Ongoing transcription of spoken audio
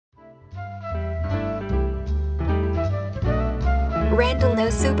Randall Noe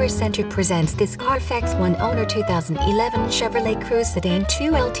Supercenter presents this CARFAX one-owner 2011 Chevrolet Cruze Sedan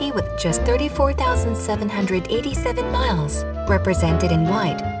 2LT with just 34,787 miles. Represented in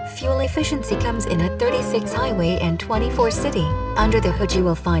white, fuel efficiency comes in at 36 highway and 24 city. Under the hood you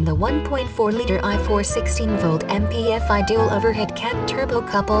will find the 1.4-liter i4 16-volt MPFI dual overhead cam turbo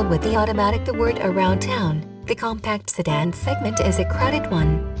coupled with the automatic.The Word Around Town. The compact sedan segment is a crowded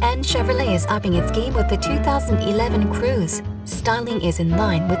one, and Chevrolet is upping its game with the 2011 Cruze. Styling is in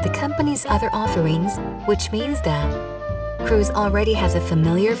line with the company's other offerings, which means that Cruze already has a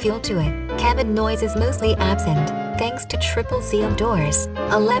familiar feel to it. Cabin noise is mostly absent, thanks to triple sealed doors,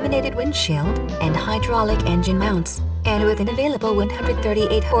 a laminated windshield, and hydraulic engine mounts. And with an available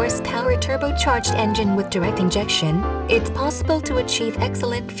 138 horsepower turbocharged engine with direct injection, it's possible to achieve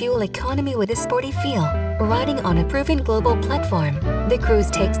excellent fuel economy with a sporty feel. Riding on a proven global platform, the Cruze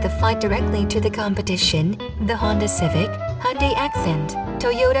takes the fight directly to the competition, the Honda Civic, Hyundai Accent,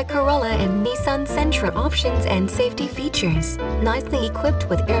 Toyota Corolla and Nissan Sentra.Options and safety features. Nicely equipped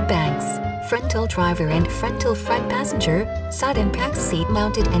with airbags, frontal driver and frontal front passenger, side impact seat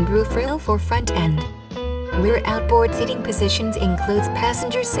mounted and roof rail for front end. Rear outboard seating positions includes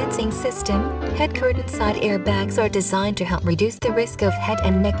passenger sensing system. Head curtain side airbags are designed to help reduce the risk of head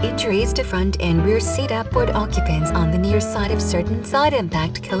and neck injuries to front and rear seat outboard occupants on the near side of certain side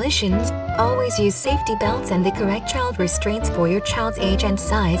impact collisions. Always use safety belts and the correct child restraints for your child's age and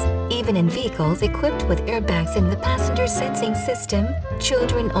size. Even in vehicles equipped with airbags in the passenger sensing system,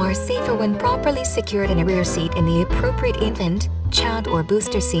 children are safer when properly secured in a rear seat in the appropriate infant, child or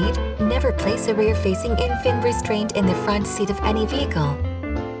booster seat. Never place a rear-facing infant restraint in the front seat of any vehicle.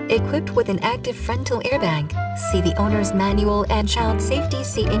 Equipped with an active frontal airbag, see the owner's manual and child safety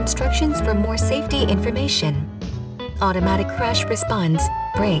seat instructions for more safety information. Automatic crash response,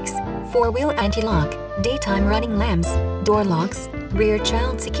 brakes, four-wheel anti-lock, daytime running lamps, door locks, rear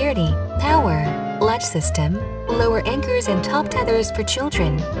child security, power, latch system, lower anchors and top tethers for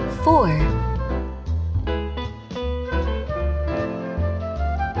children. 4.